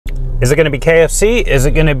Is it going to be KFC? Is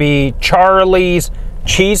it going to be Charlie's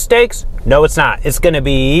cheesesteaks? No, it's not. It's going to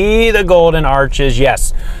be the Golden Arches.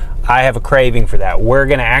 Yes, I have a craving for that. We're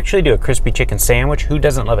going to actually do a crispy chicken sandwich. Who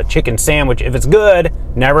doesn't love a chicken sandwich? If it's good,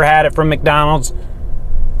 never had it from McDonald's.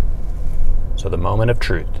 So the moment of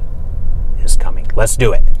truth is coming. Let's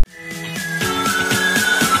do it.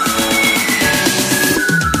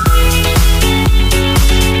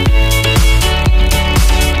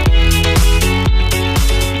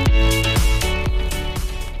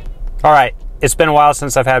 All right, it's been a while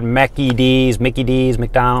since I've had Mickey D's,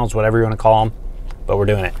 McDonald's, whatever you want to call them, but we're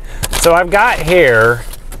doing it. So I've got here,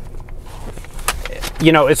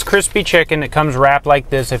 you know, it's crispy chicken. It comes wrapped like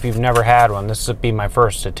this if you've never had one. This would be my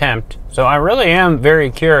first attempt. So I really am very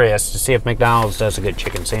curious to see if McDonald's does a good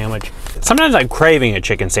chicken sandwich. Sometimes I'm craving a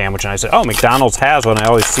chicken sandwich and I say, oh, McDonald's has one. I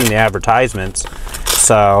always see the advertisements.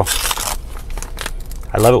 So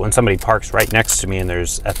I love it when somebody parks right next to me and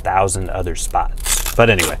there's 1,000 other spots. But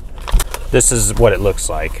anyway. This is what it looks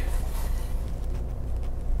like.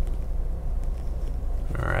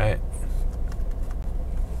 All right.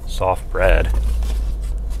 Soft bread.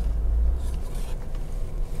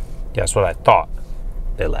 That's what I thought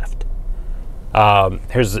they left.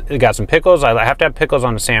 It got some pickles. I have to have pickles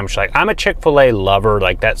on the sandwich. Like, I'm a Chick-fil-A lover,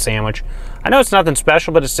 like that sandwich. I know it's nothing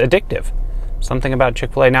special, but it's addictive. Something about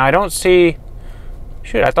Chick-fil-A. Now, I don't see...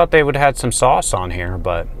 Shoot, I thought they would have had some sauce on here,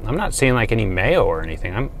 but I'm not seeing like any mayo or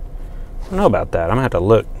anything. I don't know about that. I'm gonna have to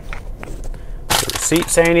look. Does the receipt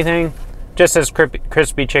say anything? Just says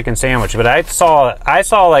crispy chicken sandwich, but I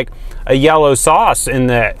saw like a yellow sauce in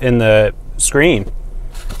the screen.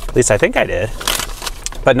 At least I think I did.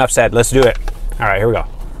 But enough said. Let's do it. All right, here we go.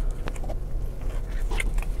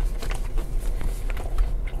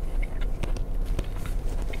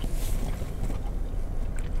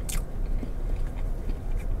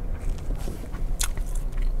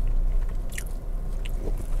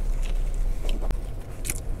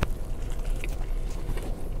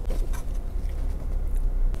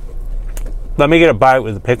 Let me get a bite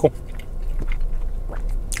with the pickle.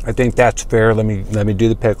 I think that's fair. Let me do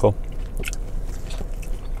the pickle.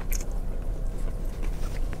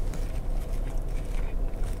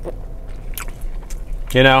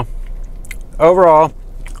 You know, overall,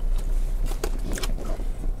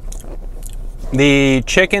 the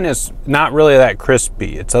chicken is not really that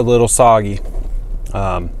crispy. It's a little soggy.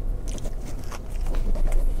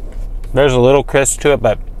 There's a little crisp to it,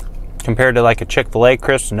 but compared to like a Chick-fil-A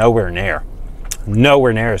crisp, nowhere near.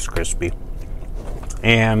 Nowhere near as crispy.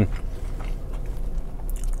 And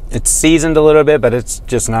it's seasoned a little bit, but it's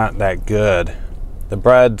just not that good. The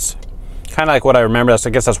bread's kind of like what I remember. I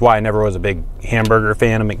guess that's why I never was a big hamburger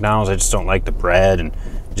fan of McDonald's. I just don't like the bread, and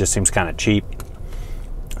it just seems kind of cheap.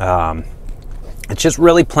 It's just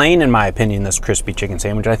really plain, in my opinion, this crispy chicken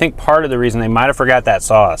sandwich. I think part of the reason they might have forgot that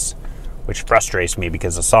sauce, which frustrates me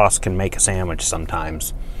because the sauce can make a sandwich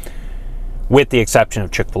sometimes. With the exception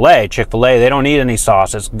of Chick-fil-A. Chick-fil-A, they don't need any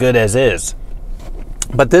sauce. It's good as is.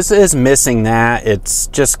 But this is missing that. It's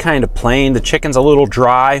just kind of plain. The chicken's a little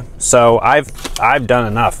dry. So I've done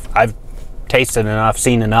enough. I've tasted enough,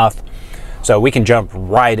 seen enough. So we can jump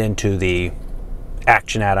right into the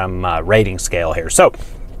Action Atom rating scale here. So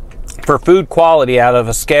for food quality, out of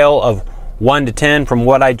a scale of 1 to 10, from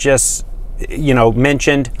what I just,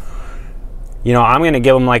 mentioned, I'm going to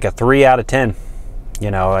give them like a 3 out of 10.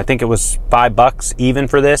 I think it was $5 even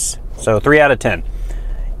for this. So 3 out of 10.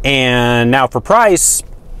 And now for price,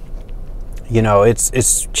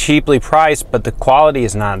 it's cheaply priced, but the quality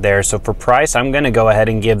is not there. So for price, I'm going to go ahead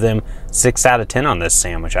and give them 6 out of 10 on this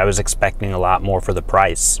sandwich. I was expecting a lot more for the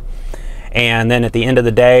price. And then at the end of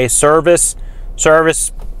the day, service,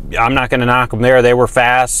 I'm not going to knock them there. They were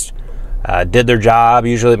fast. Did their job.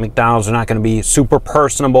 Usually at McDonald's are not going to be super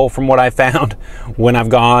personable from what I found when I've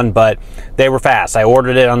gone, but they were fast. I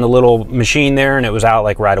ordered it on the little machine there and it was out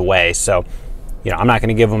like right away. So, I'm not going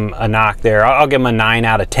to give them a knock there. I'll give them a 9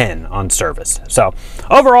 out of 10 on service. So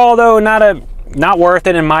overall though, not worth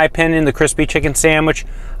it in my opinion, the crispy chicken sandwich.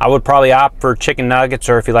 I would probably opt for chicken nuggets,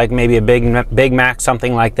 or if you like maybe a Big Mac,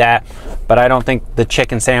 something like that. But I don't think the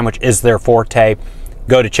chicken sandwich is their forte.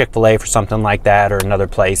 Go to Chick-fil-A for something like that, or another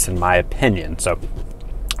place, in my opinion. So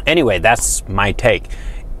anyway, that's my take.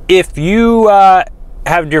 If you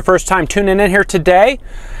have your first time tuning in here today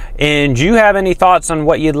and you have any thoughts on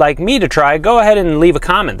what you'd like me to try, go ahead and leave a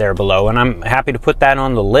comment there below, and I'm happy to put that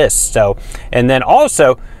on the list. So, and then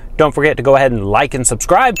also don't forget to go ahead and like and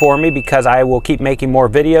subscribe for me, because I will keep making more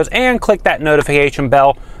videos, and click that notification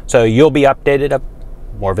bell so you'll be updated of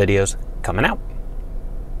more videos coming out.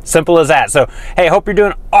 Simple as that. So, hey, hope you're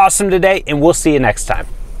doing awesome today, and we'll see you next time.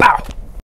 Bow!